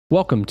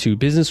Welcome to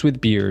Business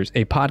with Beers,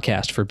 a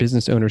podcast for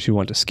business owners who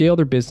want to scale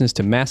their business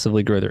to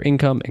massively grow their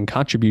income and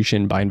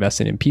contribution by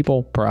investing in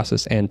people,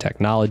 process, and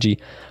technology.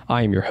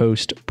 I am your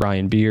host,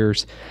 Brian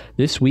Beers.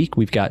 This week,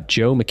 we've got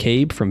Joe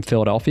McCabe from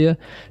Philadelphia.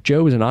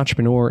 Joe is an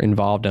entrepreneur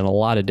involved in a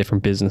lot of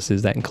different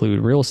businesses that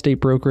include real estate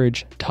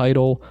brokerage,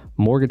 title,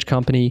 mortgage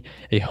company,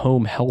 a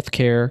home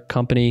healthcare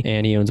company,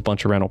 and he owns a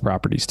bunch of rental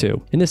properties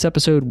too. In this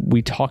episode,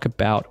 we talk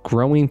about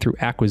growing through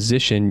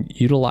acquisition,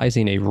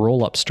 utilizing a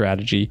roll-up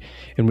strategy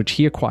in which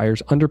he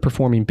acquires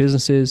underperforming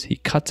businesses, he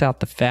cuts out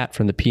the fat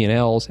from the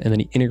P&Ls, and then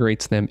he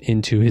integrates them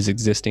into his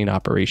existing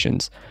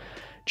operations.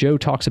 Joe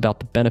talks about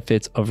the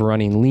benefits of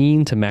running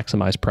lean to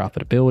maximize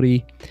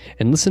profitability,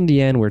 and listen to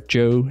the end where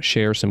Joe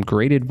shares some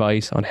great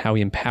advice on how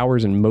he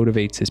empowers and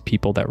motivates his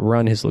people that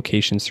run his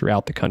locations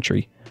throughout the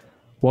country.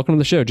 Welcome to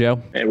the show,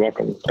 Joe. Hey,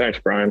 welcome. Thanks,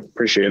 Brian.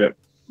 Appreciate it.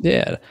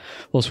 Yeah.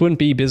 Well, this wouldn't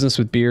be Business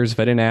with Beers if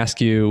I didn't ask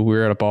you. We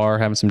were at a bar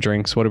having some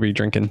drinks. What are we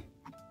drinking?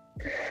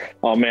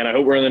 Oh man, I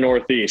hope we're in the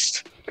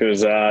Northeast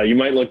because you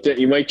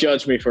might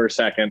judge me for a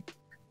second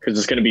because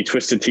it's going to be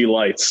Twisted Tea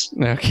Lights.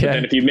 Okay.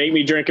 And if you make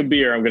me drink a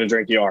beer, I'm going to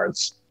drink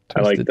Yards.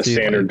 I like the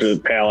standard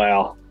Pale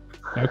Ale.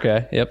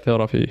 Okay. Yep.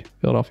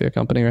 Philadelphia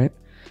company, right?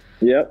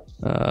 Yep.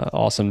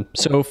 Awesome.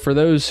 So for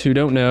those who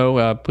don't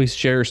know, please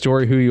share your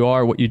story, who you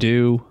are, what you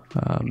do.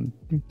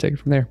 Take it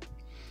from there.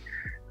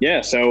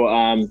 Yeah. So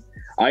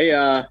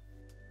I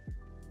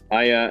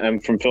am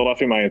from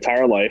Philadelphia my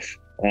entire life.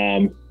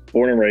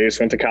 Born and raised,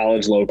 went to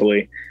college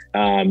locally.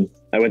 I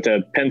went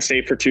to Penn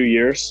State for 2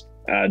 years,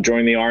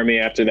 joined the Army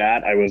after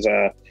that. I was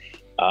a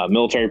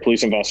military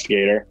police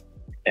investigator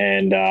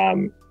and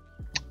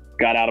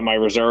got out of my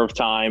reserve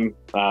time,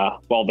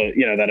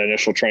 that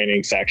initial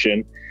training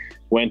section.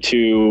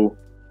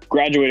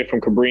 Graduated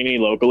from Cabrini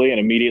locally and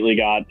immediately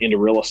got into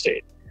real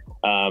estate.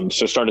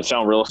 So started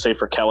selling real estate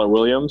for Keller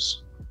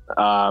Williams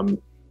out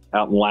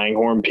in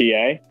Langhorne,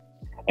 PA.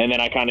 And then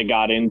I kind of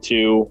got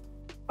into,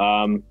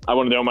 I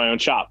wanted to own my own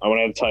shop. I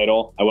wanted to have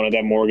title. I wanted to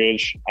have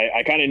mortgage.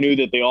 I kind of knew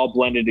that they all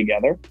blended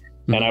together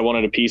and I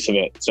wanted a piece of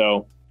it.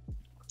 So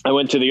I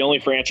went to the only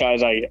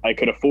franchise I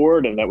could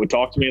afford and that would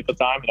talk to me at the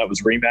time, and that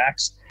was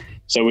RE/MAX.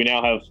 So we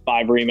now have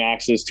 5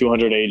 RE/MAXs,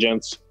 200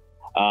 agents.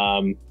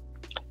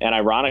 And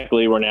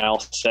ironically, we're now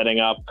setting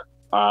up,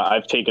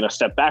 I've taken a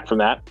step back from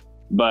that,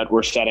 but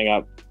we're setting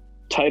up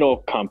title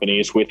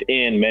companies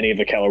within many of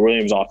the Keller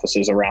Williams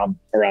offices around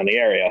the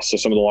area. So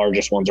some of the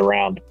largest ones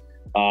around.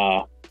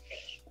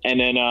 And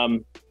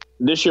then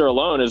this year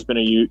alone has been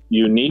a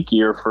unique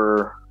year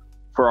for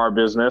our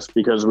business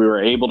because we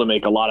were able to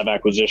make a lot of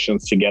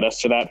acquisitions to get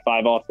us to that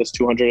 5 office,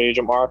 200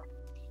 agent mark.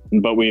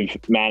 But we've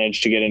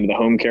managed to get into the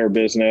home care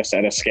business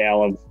at a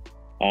scale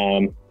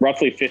of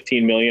roughly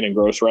 15 million in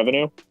gross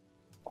revenue.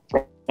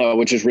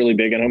 Which is really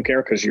big in home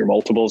care because your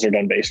multiples are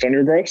done based on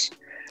your gross.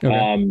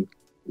 Okay.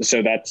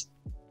 So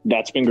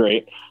that's been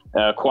great.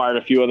 Acquired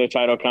a few other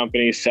title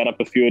companies, set up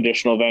a few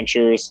additional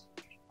ventures,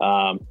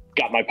 got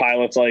my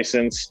pilot's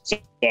license.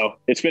 So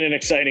it's been an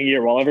exciting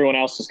year while everyone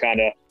else is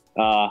kind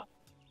of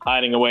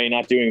hiding away,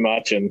 not doing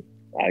much, and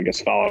I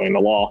guess following the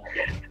law.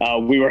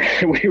 We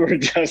were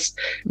just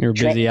you're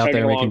busy out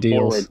there making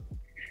deals. Forward.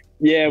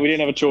 Yeah, we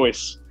didn't have a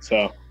choice.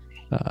 So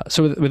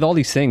with all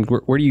these things,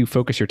 where do you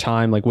focus your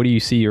time? Like, what do you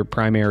see your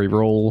primary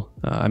role?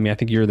 I mean, I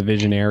think you're the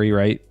visionary,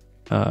 right?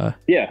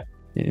 Yeah.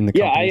 In the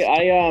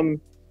companies.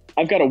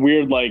 I've got a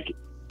weird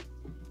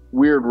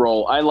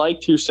role. I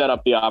like to set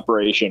up the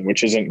operation,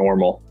 which isn't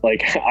normal.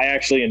 Like, I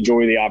actually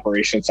enjoy the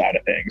operation side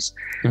of things.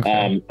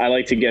 Okay. I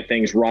like to get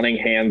things running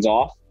hands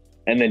off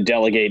and then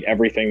delegate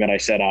everything that I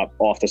set up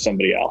off to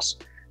somebody else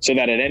so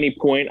that at any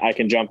point I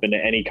can jump into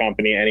any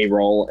company, any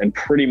role, and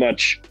pretty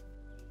much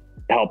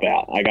help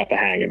out. I got the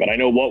hang of it. I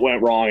know what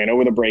went wrong. I know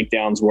where the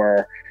breakdowns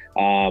were.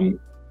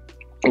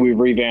 We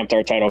revamped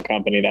our title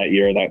company that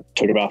year. That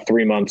took about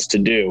 3 months to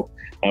do.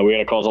 We had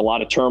to cause a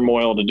lot of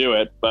turmoil to do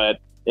it, but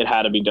it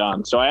had to be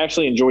done. So I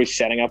actually enjoy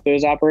setting up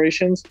those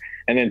operations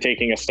and then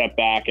taking a step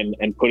back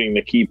and putting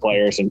the key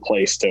players in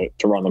place to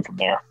run them from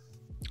there.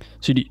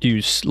 So do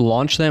you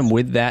launch them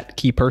with that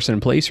key person in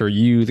place, or are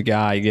you the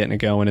guy getting it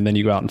going and then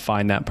you go out and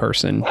find that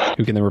person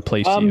who can then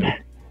replace you?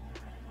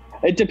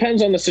 It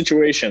depends on the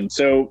situation.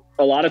 So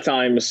a lot of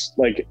times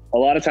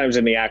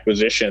in the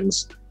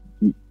acquisitions,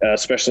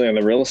 especially on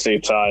the real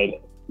estate side,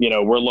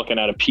 we're looking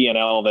at a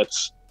P&L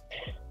that's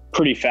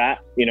pretty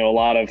fat. A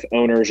lot of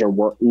owners are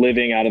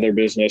living out of their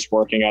business,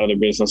 working out of their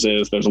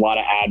businesses. There's a lot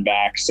of add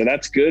backs. So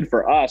that's good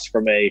for us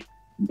from a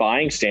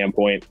buying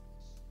standpoint.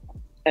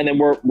 And then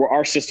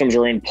our systems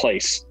are in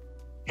place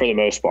for the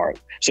most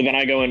part. So then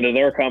I go into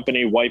their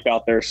company, wipe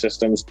out their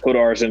systems, put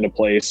ours into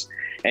place.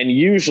 And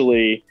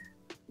usually,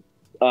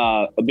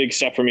 a big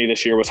step for me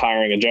this year was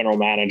hiring a general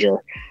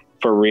manager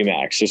for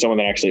RE/MAX. So someone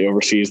that actually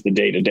oversees the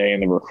day-to-day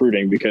and the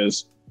recruiting,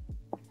 because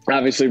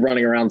obviously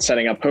running around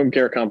setting up home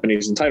care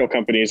companies and title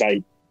companies,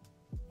 I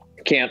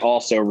can't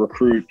also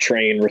recruit,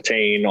 train,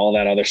 retain, all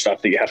that other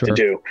stuff that you have to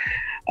do.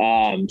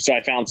 So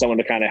I found someone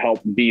to kind of help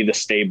be the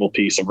stable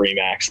piece of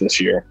RE/MAX this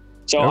year.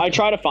 So okay. I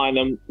try to find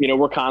them,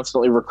 we're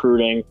constantly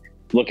recruiting.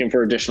 looking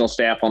for additional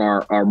staff on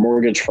our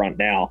mortgage front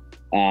now.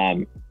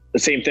 The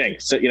same thing.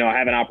 So, I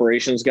have an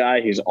operations guy.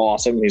 He's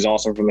awesome. He's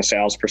awesome from a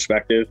sales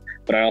perspective,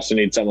 but I also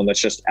need someone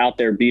that's just out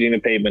there beating the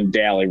pavement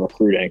daily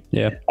recruiting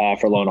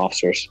for loan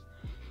officers.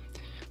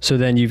 So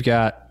then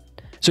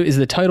so is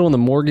the title and the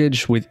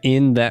mortgage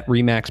within that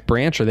RE/MAX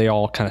branch? Or are they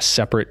all kind of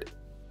separate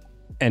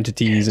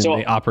entities and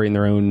they operate in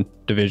their own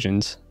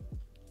divisions?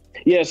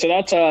 Yeah, so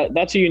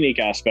that's a unique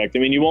aspect. I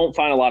mean, you won't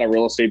find a lot of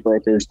real estate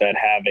brokers that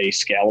have a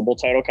scalable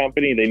title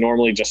company. They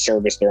normally just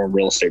service their own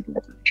real estate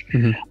brokerage.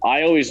 Mm-hmm.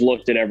 I always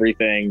looked at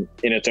everything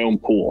in its own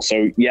pool.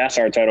 So yes,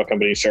 our title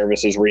company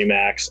services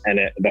RE/MAX, and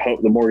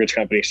the mortgage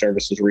company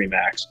services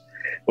RE/MAX.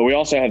 But we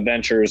also have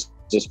ventures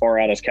as far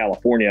out as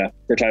California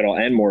for title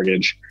and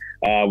mortgage,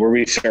 where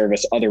we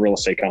service other real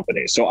estate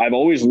companies. So I've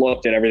always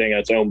looked at everything in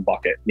its own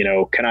bucket.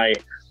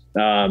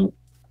 Can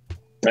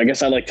I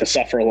guess I like to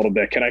suffer a little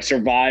bit. Can I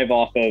survive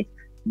off of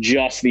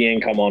just the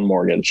income on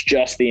mortgage,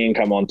 just the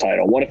income on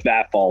title? What if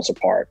that falls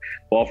apart?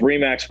 Well, if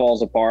RE/MAX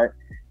falls apart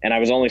and I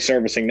was only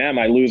servicing them,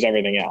 I lose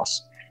everything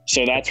else.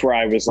 So that's where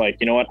I was like,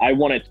 you know what? I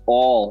want it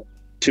all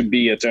to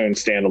be its own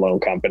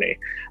standalone company.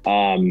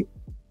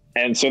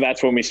 And so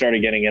that's when we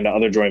started getting into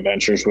other joint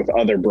ventures with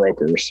other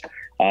brokers.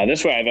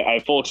 This way I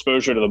have full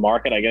exposure to the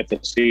market. I get to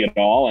see it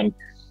all. And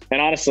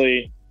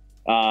honestly,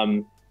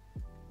 from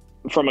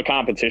a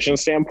competition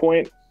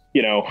standpoint,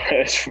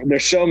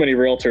 there's so many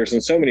realtors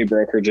and so many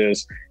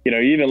brokerages. You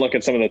even look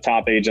at some of the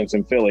top agents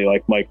in Philly,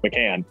 like Mike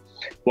McCann.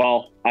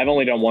 Well, I've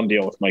only done one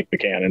deal with Mike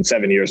McCann in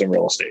 7 years in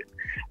real estate.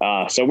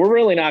 So we're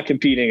really not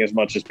competing as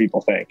much as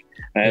people think.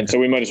 And so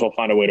we might as well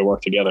find a way to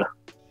work together.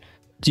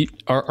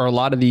 Are a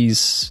lot of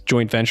these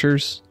joint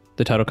ventures,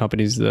 the title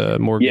companies, the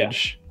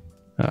mortgage?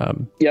 Yeah.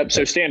 Yep.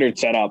 So standard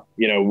setup,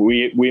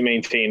 we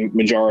maintain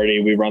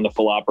majority, we run the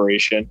full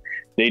operation.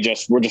 We're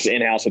just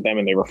in-house with them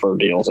and they refer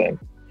deals in.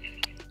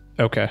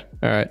 Okay.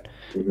 All right.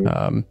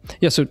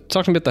 Mm-hmm. So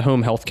talking about the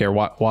home healthcare,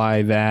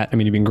 why that? I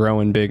mean, you've been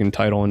growing big in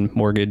title and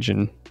mortgage,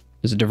 and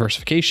is it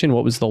diversification?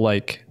 What was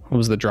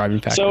the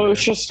driving factor? So it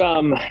was just,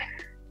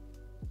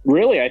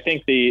 really, I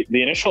think the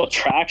initial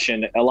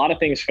attraction, a lot of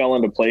things fell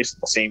into place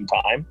at the same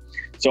time.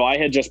 So I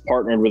had just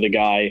partnered with a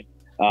guy,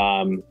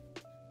 on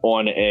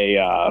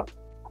a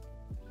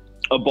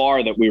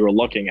bar that we were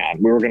looking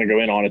at. We were going to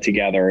go in on it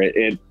together.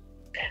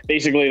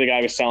 Basically, the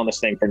guy was selling this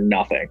thing for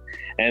nothing.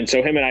 And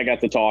so him and I got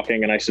to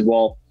talking, and I said,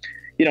 well,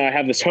 I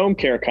have this home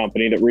care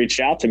company that reached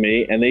out to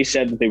me, and they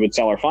said that they would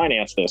sell or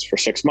finance this for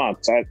 6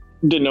 months. I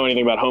didn't know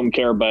anything about home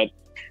care, but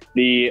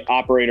the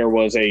operator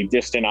was a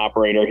distant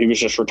operator. He was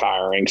just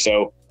retiring.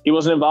 So he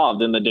wasn't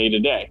involved in the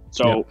day-to-day.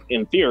 So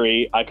in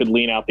theory, I could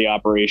lean out the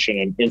operation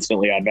and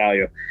instantly add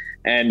value.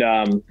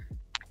 And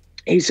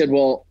he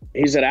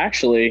said,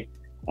 actually,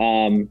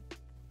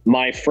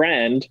 my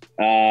friend,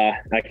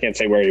 I can't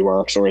say where he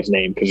works or his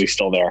name because he's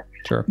still there.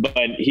 Sure.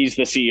 But he's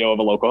the CEO of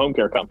a local home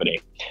care company.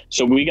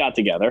 So we got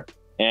together,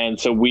 and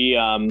so we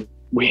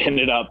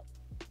ended up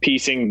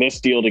piecing this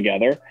deal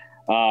together,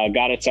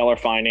 got it seller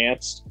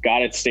financed,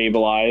 got it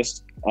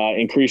stabilized,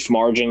 increased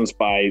margins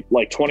by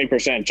like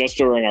 20% just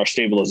during our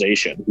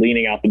stabilization,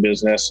 leaning out the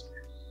business.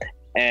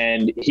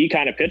 And he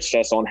kind of pitched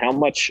us on how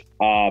much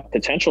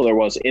potential there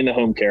was in the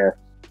home care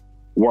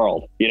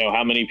world.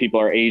 How many people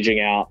are aging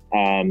out,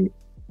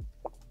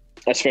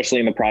 especially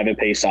in the private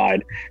pay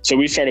side. So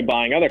we started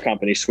buying other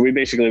companies. So we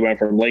basically went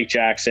from Lake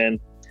Jackson,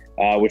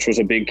 which was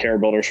a big Care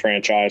Builders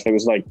franchise. That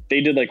was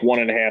they did like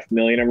 $1.5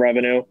 million in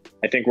revenue.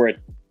 I think we're at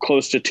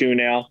close to 2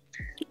 now.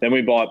 Then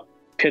we bought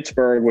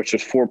Pittsburgh, which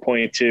was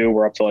 4.2.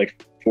 We're up to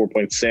like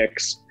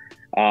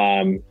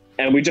 4.6.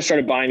 And we just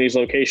started buying these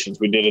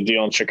locations. We did a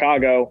deal in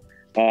Chicago.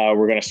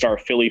 We're going to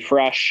start Philly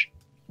fresh.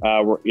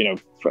 We're,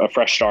 a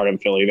fresh start in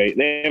Philly.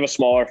 They have a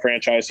smaller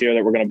franchise here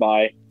that we're going to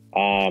buy.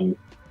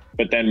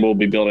 But then we'll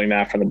be building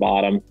that from the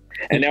bottom.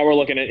 And now we're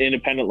looking at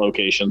independent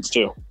locations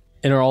too.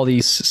 And are all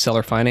these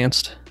seller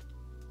financed?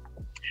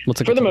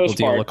 What's for the most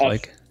deal part, look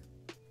like?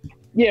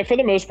 Yeah, for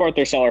the most part,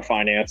 they're seller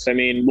financed. I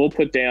mean, we'll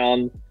put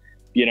down,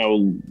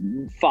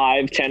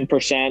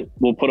 5-10%.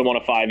 We'll put them on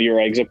a 5-year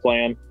exit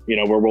plan,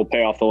 where we'll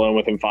pay off the loan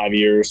within 5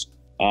 years.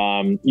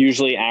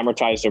 Usually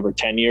amortized over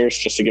 10 years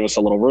just to give us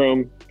a little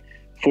room.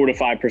 4 to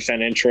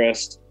 5%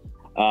 interest,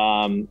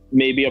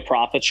 maybe a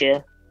profit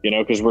share,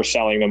 because we're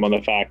selling them on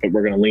the fact that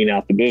we're going to lean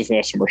out the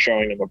business and we're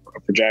showing them a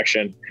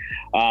projection.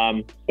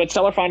 But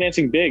seller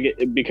financing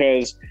big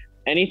because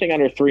anything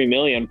under 3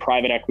 million,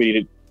 private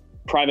equity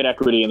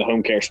in the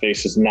home care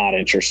space is not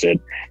interested.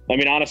 I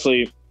mean,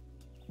 honestly,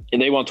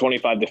 they want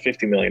 $25 to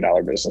 $50 million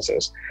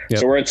businesses. Yep.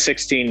 So we're at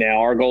 16 now.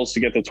 Our goal is to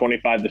get to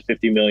 25 to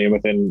 50 million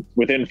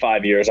within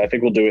 5 years. I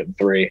think we'll do it in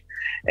 3.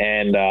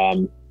 And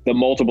the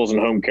multiples in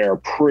home care are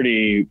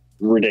pretty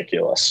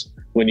ridiculous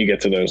when you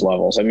get to those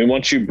levels. I mean,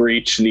 once you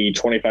breach the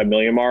 25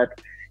 million mark,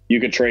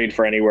 you could trade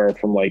for anywhere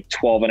from like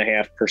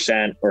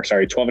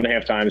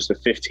 12.5 times to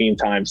 15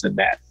 times the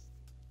net.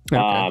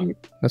 Okay.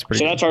 That's pretty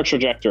so good. That's our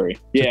trajectory.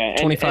 So yeah.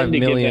 25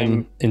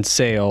 million in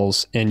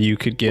sales, and you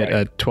could get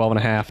a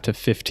 12.5 to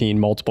 15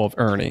 multiple of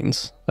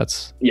earnings.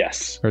 That's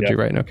yes. Heard you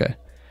right. Okay.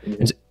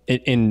 Mm-hmm.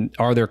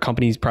 are there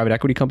companies, private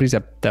equity companies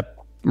that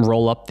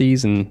roll up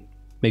these and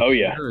make? Oh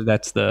yeah,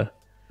 that's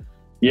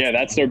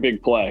their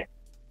big play.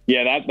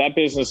 Yeah, that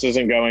business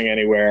isn't going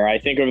anywhere. I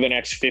think over the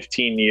next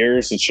 15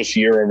 years, it's just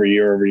year over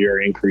year over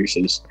year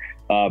increases,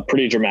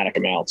 pretty dramatic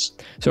amounts.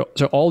 So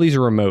all these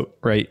are remote,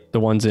 right? The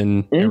ones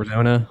in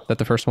Arizona, is that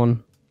the first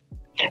one?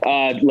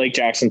 Lake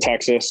Jackson,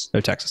 Texas. Oh,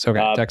 Texas.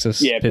 Okay.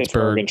 Texas, yeah,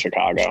 Pittsburgh and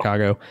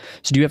Chicago.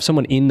 So do you have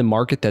someone in the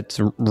market that's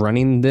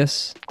running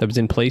this, that was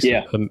in place?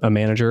 Yeah. A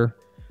manager?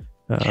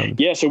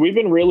 Yeah. So we've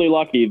been really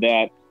lucky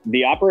that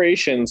the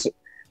operations,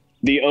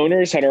 the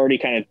owners had already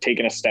kind of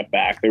taken a step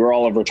back. They were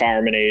all of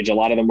retirement age. A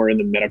lot of them were in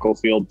the medical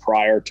field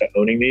prior to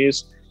owning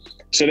these.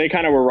 So they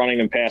kind of were running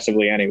them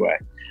passively anyway.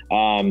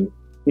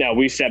 Now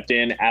we stepped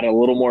in, added a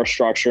little more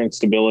structure and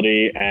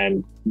stability,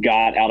 and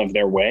got out of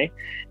their way.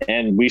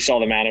 And we saw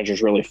the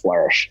managers really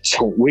flourish.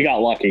 So we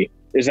got lucky.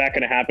 Is that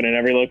going to happen in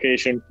every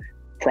location?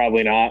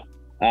 Probably not.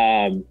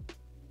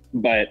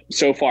 But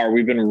so far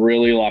we've been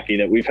really lucky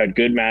that we've had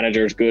good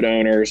managers, good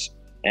owners,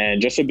 and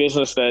just a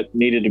business that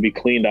needed to be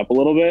cleaned up a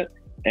little bit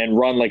and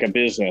run like a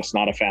business,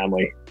 not a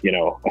family,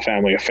 a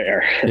family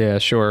affair. Yeah,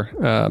 sure.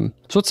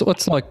 So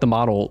what's like the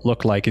model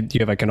look like? Do you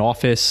have like an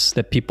office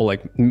that people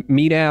like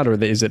meet at, or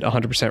is it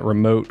 100%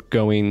 remote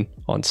going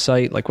on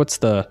site? Like what's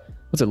it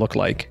look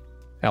like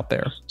out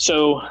there?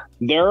 So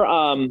they are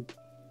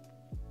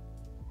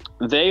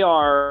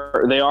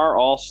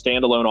all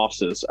standalone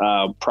offices,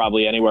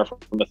 probably anywhere from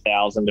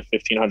 1,000 to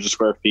 1,500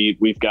 square feet.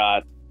 We've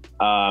got,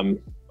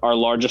 our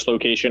largest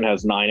location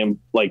has 9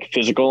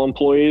 physical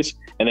employees,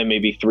 and then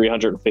maybe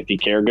 350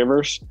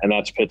 caregivers, and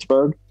that's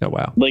Pittsburgh. Oh,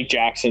 wow. Lake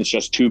Jackson's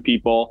just 2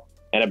 people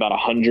and about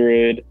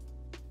 100,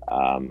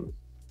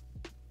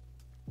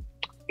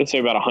 let's say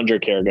about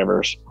 100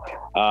 caregivers.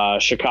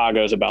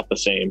 Chicago's about the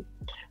same.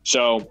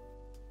 So,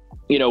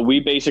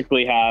 we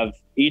basically have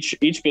each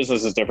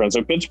business is different.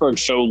 So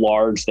Pittsburgh's so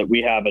large that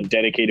we have a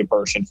dedicated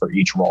person for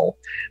each role.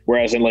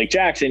 Whereas in Lake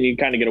Jackson, you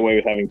kind of get away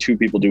with having 2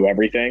 people do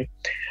everything.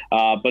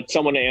 But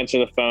someone to answer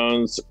the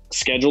phones.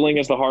 Scheduling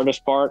is the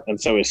hardest part,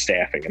 and so is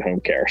staffing in home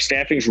care.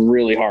 Staffing is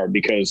really hard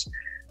because,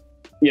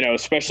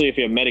 especially if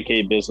you have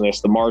Medicaid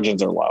business, the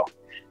margins are low.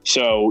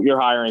 So you're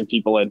hiring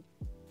people at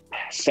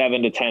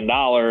 $7 to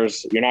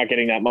 $10. You're not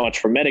getting that much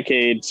from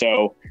Medicaid,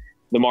 so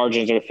the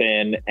margins are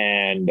thin.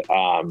 And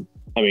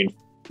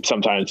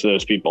sometimes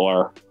those people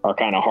are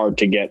kind of hard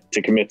to get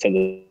to commit to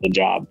the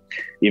job,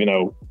 even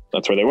though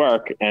that's where they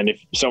work. And if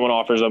someone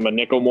offers them a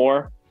nickel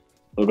more,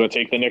 they'll go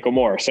take the nickel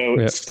more.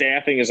 So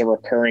Staffing is a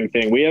recurring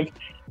thing. We have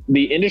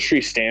the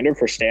industry standard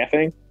for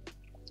staffing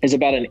is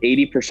about an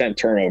 80%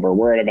 turnover.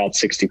 We're at about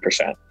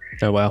 60%.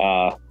 Oh,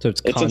 wow. So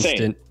it's constant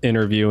insane.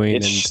 Interviewing.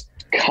 It's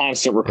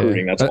constant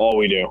recruiting. That's all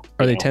we do.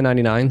 Are they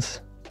 1099s?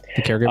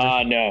 The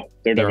caregivers? No,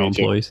 they're W2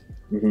 employees.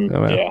 Mm-hmm.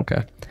 Oh, wow. Yeah.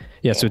 Okay.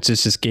 Yeah. So it's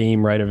just this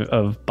game, right,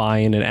 of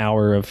buying an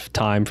hour of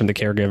time from the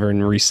caregiver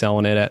and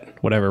reselling it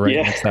at whatever, right?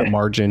 Yeah. It's that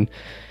margin.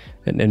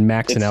 And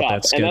maxing out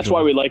that schedule. And that's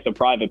why we like the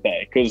private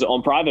pay, because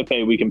on private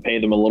pay, we can pay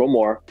them a little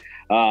more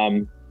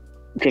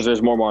because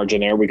there's more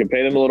margin there. We can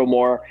pay them a little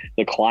more.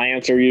 The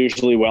clients are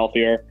usually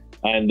wealthier,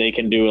 and they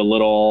can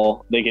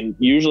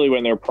usually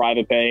when they're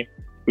private pay,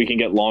 we can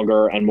get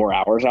longer and more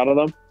hours out of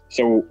them.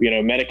 So,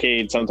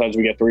 Medicaid, sometimes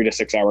we get 3 to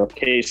 6 hour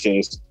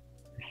cases.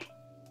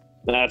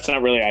 That's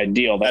not really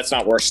ideal. That's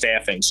not worth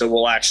staffing. So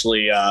we'll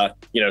actually,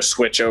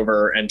 switch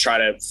over and try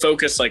to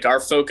focus. Like our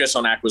focus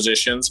on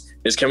acquisitions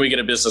is, can we get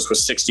a business with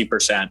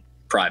 60%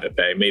 private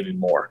pay, maybe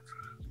more?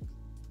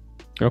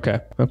 Okay.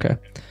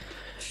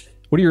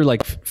 What are your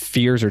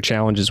fears or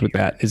challenges with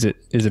that? Is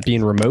it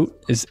being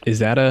remote? Is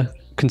that a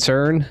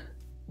concern?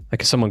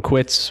 Like if someone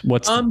quits,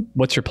 what's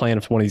your plan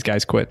if one of these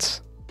guys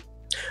quits?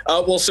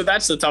 Well, so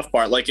that's the tough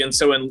part.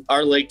 In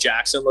our Lake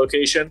Jackson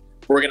location,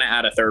 we're going to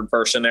add a third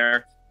person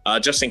there.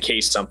 Just in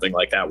case something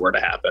like that were to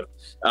happen.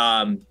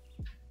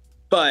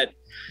 But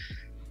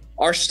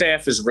our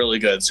staff is really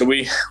good. So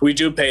we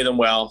do pay them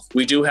well.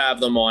 We do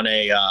have them on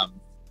a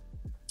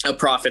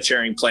profit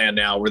sharing plan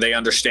now where they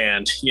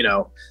understand,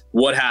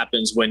 what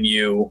happens when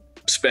you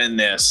spend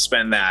this,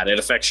 spend that. It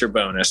affects your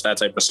bonus, that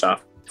type of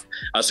stuff.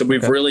 So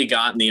we've really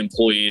gotten the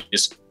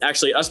employees,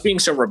 actually us being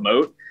so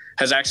remote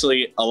has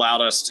actually allowed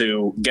us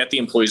to get the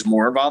employees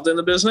more involved in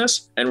the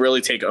business and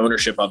really take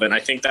ownership of it. And I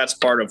think that's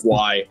part of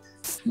why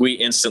we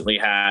instantly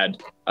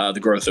had the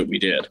growth that we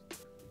did.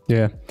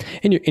 Yeah.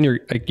 And you're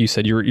like you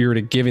said, you're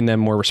giving them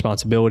more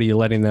responsibility,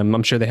 letting them,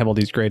 I'm sure they have all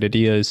these great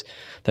ideas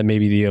that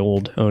maybe the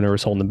old owner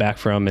was holding them back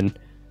from. And,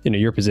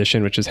 your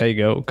position, which is, hey,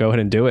 go ahead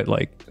and do it.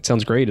 It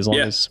sounds great. As long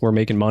as we're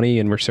making money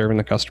and we're serving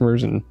the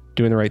customers and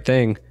doing the right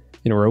thing,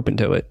 we're open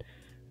to it.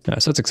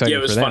 So it's exciting. Yeah,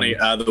 it was funny.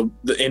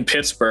 In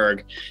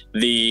Pittsburgh,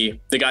 the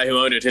guy who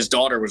owned it, his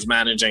daughter was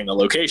managing the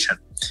location,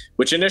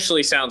 which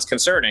initially sounds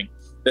concerning.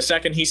 The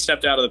second he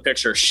stepped out of the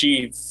picture,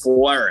 she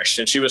flourished,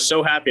 and she was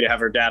so happy to have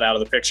her dad out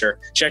of the picture.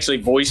 She actually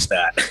voiced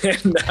that,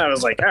 and I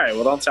was like, "All right,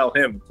 well, don't tell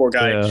him. Poor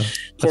guy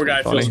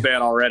feels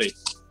bad already."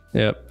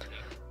 Yep,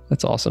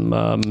 that's awesome.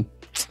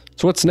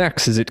 So what's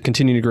next? Is it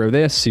continue to grow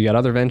this? You got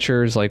other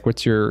ventures?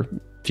 What's your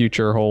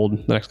future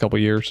hold the next couple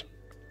of years?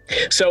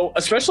 So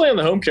especially on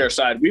the home care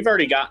side, we've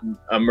already gotten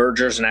a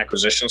mergers and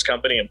acquisitions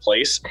company in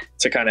place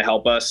to kind of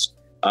help us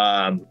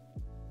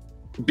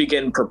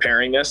begin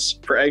preparing this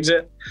for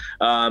exit.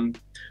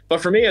 But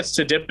for me, it's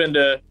to dip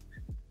into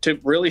to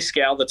really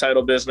scale the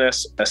title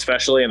business,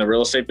 especially in the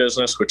real estate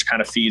business, which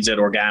kind of feeds it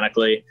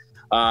organically.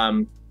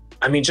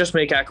 Just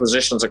make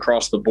acquisitions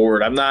across the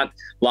board. I'm not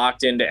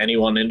locked into any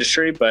one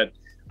industry, but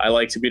I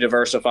like to be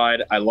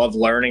diversified. I love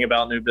learning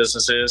about new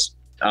businesses.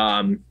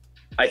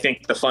 I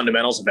think the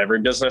fundamentals of every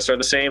business are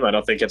the same. I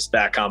don't think it's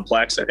that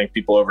complex. I think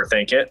people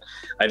overthink it.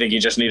 I think you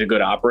just need a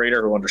good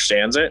operator who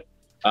understands it.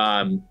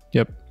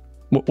 Yep.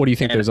 What do you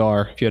think those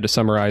are? If you had to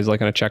summarize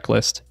like on a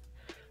checklist,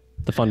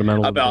 the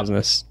fundamentals of the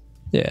business.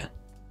 Yeah.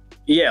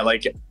 Yeah.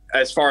 Like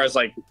as far as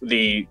like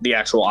the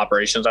actual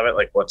operations of it,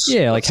 like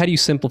how do you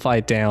simplify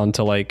it down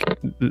to like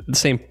the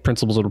same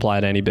principles would apply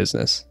to any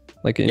business?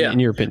 Like in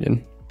your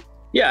opinion?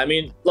 Yeah, I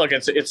mean, look,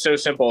 it's so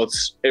simple.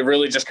 It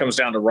really just comes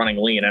down to running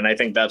lean. And I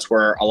think that's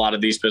where a lot of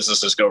these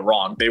businesses go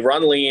wrong. They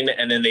run lean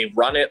and then they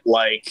run it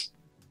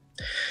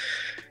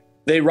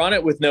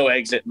with no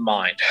exit in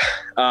mind.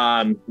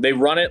 They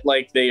run it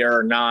like they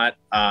are not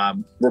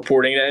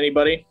reporting to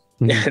anybody.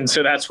 Mm-hmm. And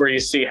so that's where you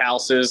see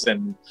houses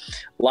and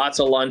lots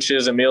of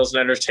lunches and meals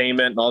and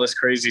entertainment and all this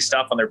crazy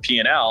stuff on their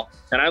P&L.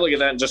 And I look at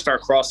that and just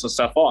start crossing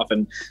stuff off.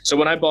 And so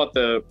when I bought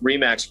the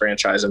Remax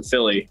franchise in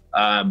Philly,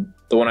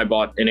 the one I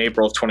bought in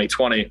April of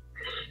 2020,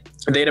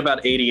 they had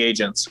about 80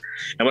 agents.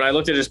 And when I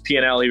looked at his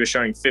P&L, he was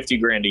showing 50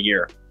 grand a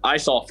year. I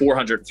saw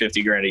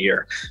 450 grand a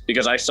year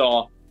because I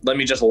saw, let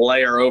me just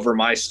layer over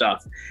my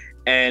stuff.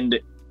 And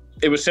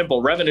it was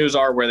simple. Revenues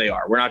are where they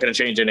are. We're not going to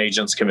change an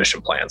agent's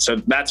commission plan. So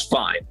that's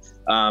fine.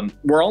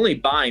 We're only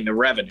buying the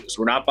revenues.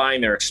 We're not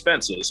buying their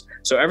expenses.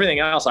 So everything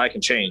else I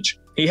can change.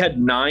 He had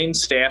 9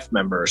 staff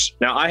members.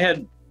 Now I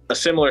had a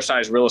similar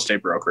size real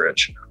estate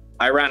brokerage.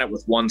 I ran it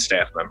with 1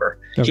 staff member.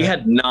 Okay. He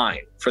had 9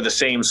 for the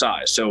same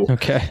size. So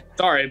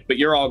sorry, but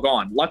you're all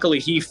gone. Luckily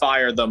he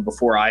fired them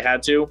before I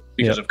had to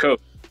because of COVID.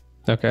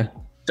 Okay.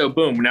 So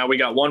boom, now we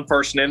got 1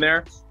 person in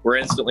there. We're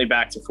instantly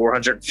back to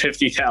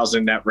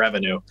 450,000 net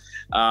revenue.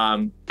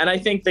 And I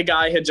think the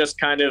guy had just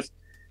kind of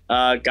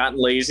gotten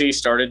lazy,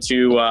 started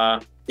to,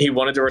 he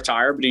wanted to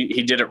retire, but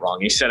he did it wrong.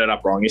 He set it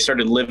up wrong. He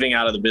started living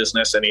out of the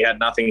business and he had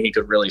nothing he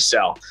could really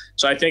sell.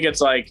 So I think it's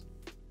like,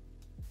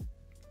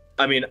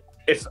 I mean,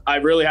 if I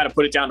really had to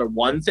put it down to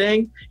one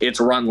thing, it's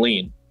run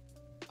lean.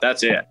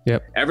 That's it.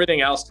 Yep.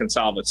 Everything else can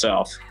solve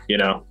itself, you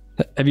know?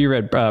 Have you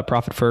read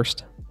Profit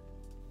First?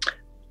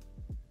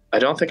 I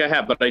don't think I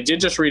have, but I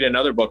did just read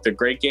another book, The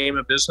Great Game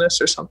of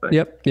Business or something.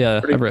 Yep. Yeah.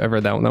 I've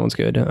read that one. That one's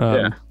good.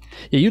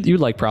 Yeah, you'd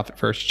like Profit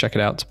First. Check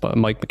it out. It's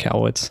Mike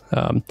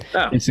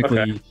McCabe.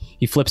 Basically,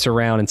 he flips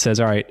around and says,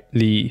 all right,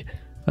 the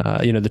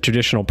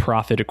traditional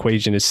profit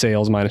equation is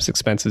sales minus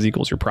expenses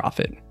equals your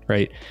profit,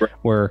 right?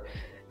 Where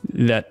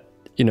that,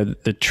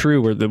 the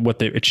true or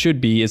it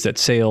should be is that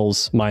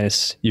sales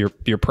minus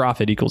your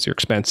profit equals your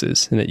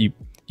expenses, and that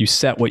you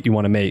set what you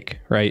want to make,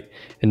 right?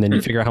 And then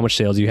you figure out how much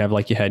sales you have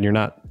like you had, and you're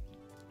not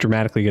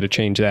dramatically going to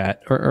change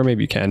that, or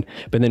maybe you can,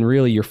 but then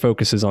really your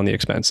focus is on the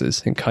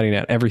expenses and cutting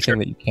out everything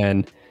that you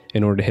can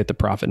in order to hit the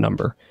profit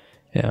number.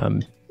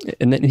 And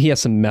then he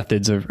has some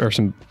methods or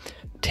some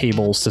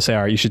tables to say,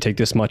 all right, you should take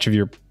this much of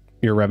your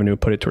revenue,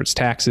 put it towards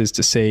taxes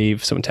to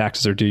save. So when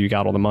taxes are due, you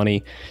got all the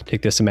money,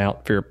 take this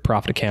amount for your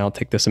profit account,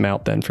 take this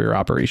amount then for your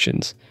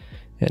operations.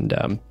 And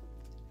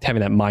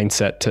having that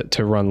mindset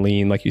to run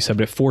lean, like you said,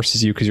 but it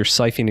forces you because you're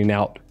siphoning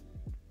out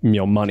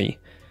money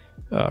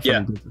from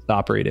the business to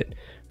operate it.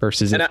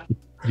 Versus if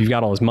you've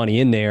got all this money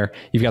in there,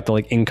 you've got the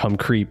like income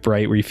creep,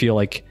 right? Where you feel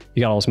like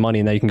you got all this money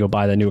and now you can go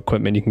buy the new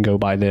equipment, you can go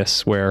buy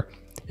this, where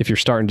if you're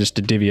starting just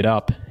to divvy it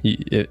up,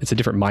 it's a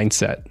different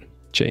mindset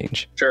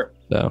change. Sure.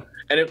 So.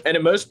 And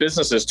in most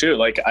businesses too,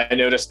 like I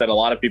noticed that a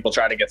lot of people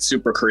try to get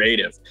super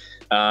creative.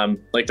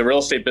 Like the real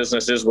estate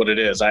business is what it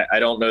is. I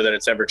don't know that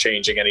it's ever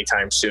changing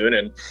anytime soon.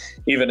 And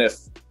even if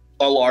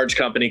a large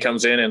company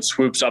comes in and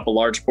swoops up a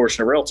large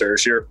portion of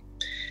realtors,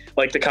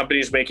 like the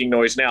companies making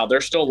noise now,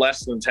 they're still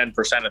less than 10%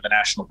 of the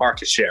national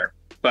market share,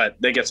 but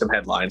they get some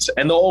headlines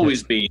and they'll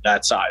always be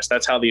that size.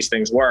 That's how these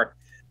things work.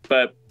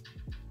 But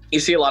you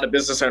see a lot of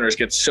business owners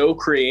get so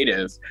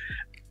creative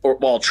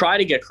try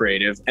to get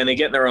creative, and they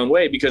get in their own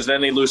way because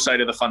then they lose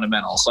sight of the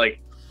fundamentals. Like,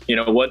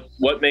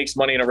 what makes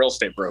money in a real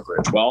estate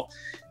brokerage? Well,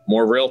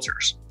 more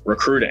realtors,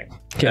 recruiting,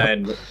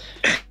 and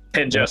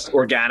just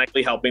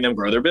organically helping them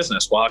grow their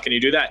business. Well, how can you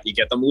do that? You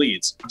get them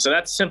leads. So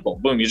that's simple.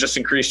 Boom. You just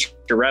increase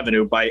your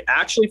revenue by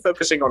actually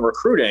focusing on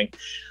recruiting.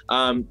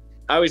 I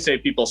always say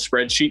people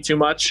spreadsheet too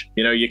much.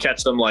 You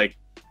catch them like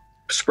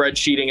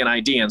spreadsheeting an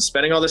idea and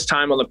spending all this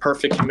time on the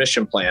perfect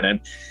commission plan.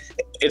 And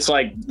it's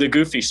like the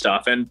goofy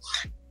stuff and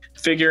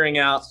figuring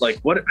out like,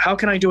 how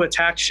can I do a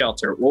tax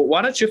shelter? Well,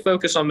 why don't you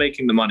focus on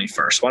making the money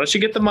first? Why don't you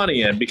get the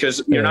money in?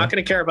 Because you're not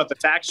going to care about the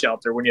tax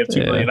shelter when you have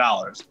 $2 million,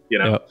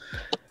 Yep.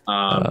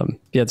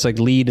 It's like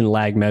lead and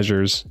lag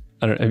measures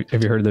I don't know,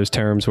 have you heard of those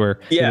terms where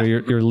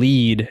your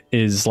lead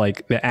is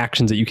like the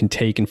actions that you can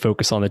take and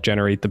focus on that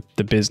generate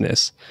the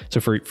business. So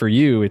for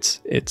you,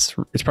 it's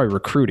probably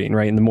recruiting,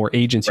 right? And the more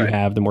agents you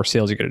have, the more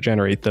sales you're going to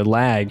generate. The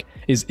lag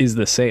is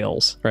the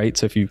sales, right?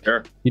 So if you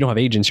don't have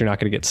agents, you're not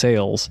going to get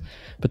sales.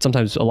 But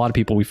sometimes a lot of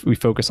people, we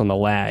focus on the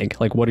lag,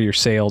 like what are your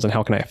sales and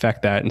how can I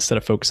affect that, instead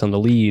of focus on the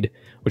lead,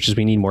 which is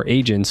we need more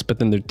agents. But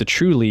then the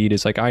true lead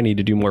is like, I need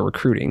to do more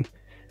recruiting.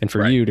 And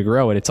for you to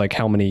grow it, it's like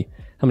how many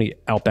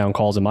outbound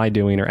calls am I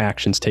doing or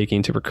actions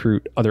taking to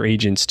recruit other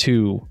agents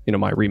to,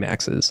 my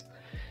Remaxes.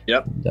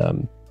 Yep.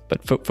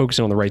 But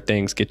focusing on the right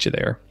things get you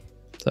there.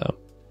 So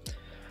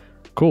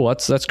cool.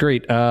 That's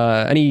great.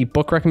 Any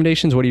book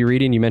recommendations? What are you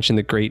reading? You mentioned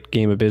The Great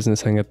Game of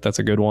Business. I think that's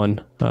a good one.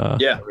 I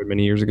read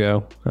many years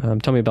ago.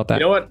 Tell me about that.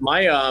 You know what?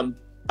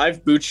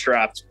 I've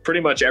bootstrapped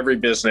pretty much every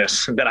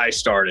business that I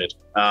started.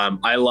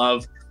 I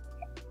love,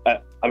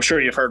 I'm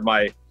sure you've heard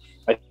I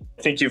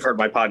think you've heard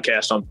my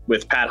podcast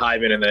with Pat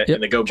Hyben in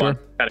the Go Bun.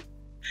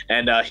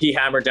 And he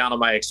hammered down on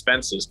my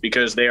expenses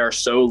because they are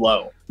so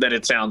low that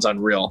it sounds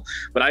unreal.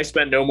 But I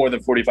spend no more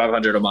than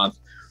 $4,500 a month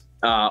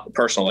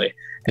personally.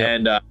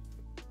 Yep.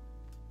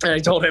 And I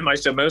told him, I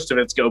said, most of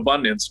it's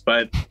GoBundance,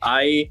 but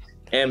I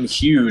am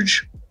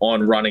huge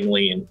on running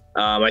lean.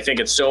 I think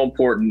it's so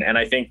important. And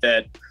I think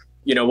that,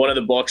 one of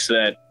the books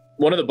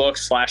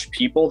 /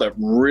 people that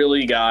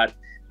really got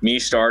me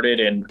started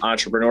in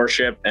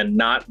entrepreneurship and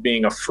not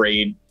being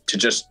afraid to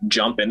just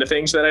jump into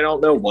things that I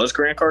don't know was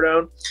Grant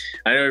Cardone.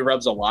 I know he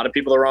rubs a lot of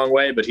people the wrong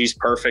way, but he's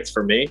perfect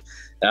for me.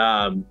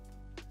 And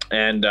so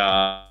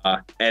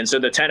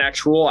the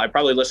 10X rule, I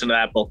probably listen to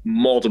that book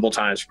multiple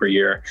times per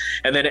year.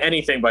 And then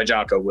anything by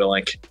Jocko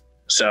Willink.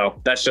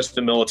 So that's just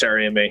the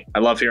military in me. I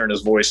love hearing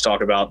his voice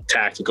talk about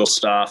tactical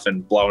stuff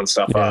and blowing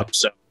stuff up.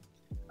 So,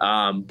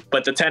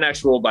 but the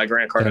 10X rule by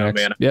Grant Cardone, 10X,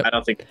 man, I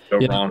don't think you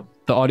can go wrong.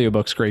 The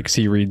audiobook's great because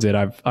he reads it.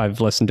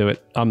 I've listened to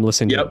it. I'm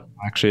listening to it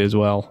actually as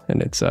well.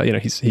 And it's,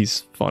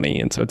 he's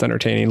funny. And so it's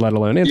entertaining, let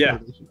alone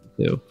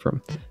too,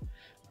 from,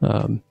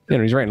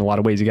 he's right in a lot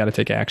of ways. You got to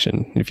take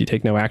action. And if you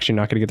take no action,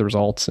 you're not going to get the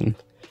results, and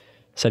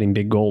setting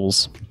big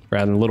goals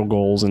rather than little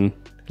goals and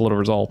little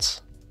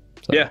results.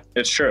 So, yeah,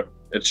 it's true.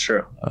 It's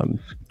true.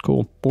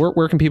 Cool.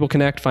 Where can people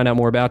connect, find out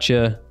more about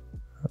you?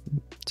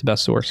 It's the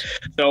best source.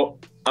 So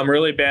I'm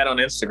really bad on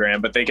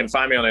Instagram, but they can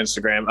find me on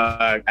Instagram.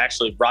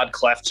 Actually, Rod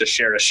Cleft just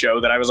shared a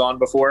show that I was on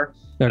before.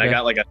 Okay. And I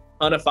got like a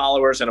ton of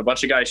followers and a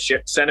bunch of guys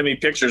sending me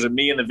pictures of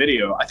me in the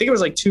video. I think it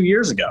was like 2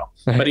 years ago,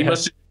 but he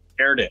must have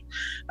shared it.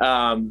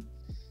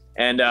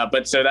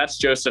 But so that's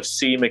Joseph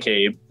C.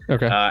 McCabe,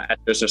 at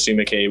Joseph C.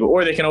 McCabe,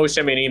 or they can always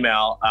send me an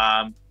email.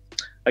 I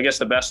guess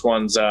the best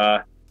one's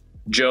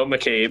Joe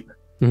McCabe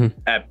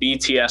at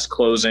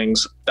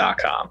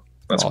btsclosings.com.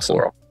 That's awesome.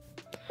 Plural.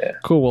 Yeah.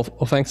 Cool. Well,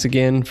 thanks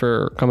again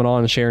for coming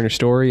on and sharing your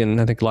story.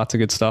 And I think lots of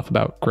good stuff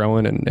about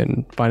growing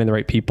and finding the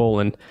right people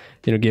and,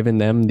 giving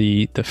them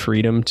the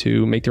freedom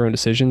to make their own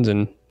decisions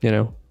and,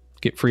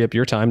 free up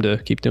your time to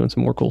keep doing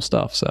some more cool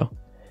stuff. So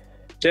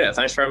yeah,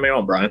 thanks for having me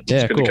on, Brian.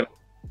 Yeah, cool.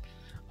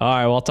 All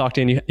right. Well, I'll talk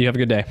to you and you have a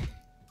good day.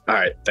 All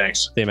right.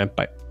 Thanks. See you, man.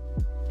 Bye.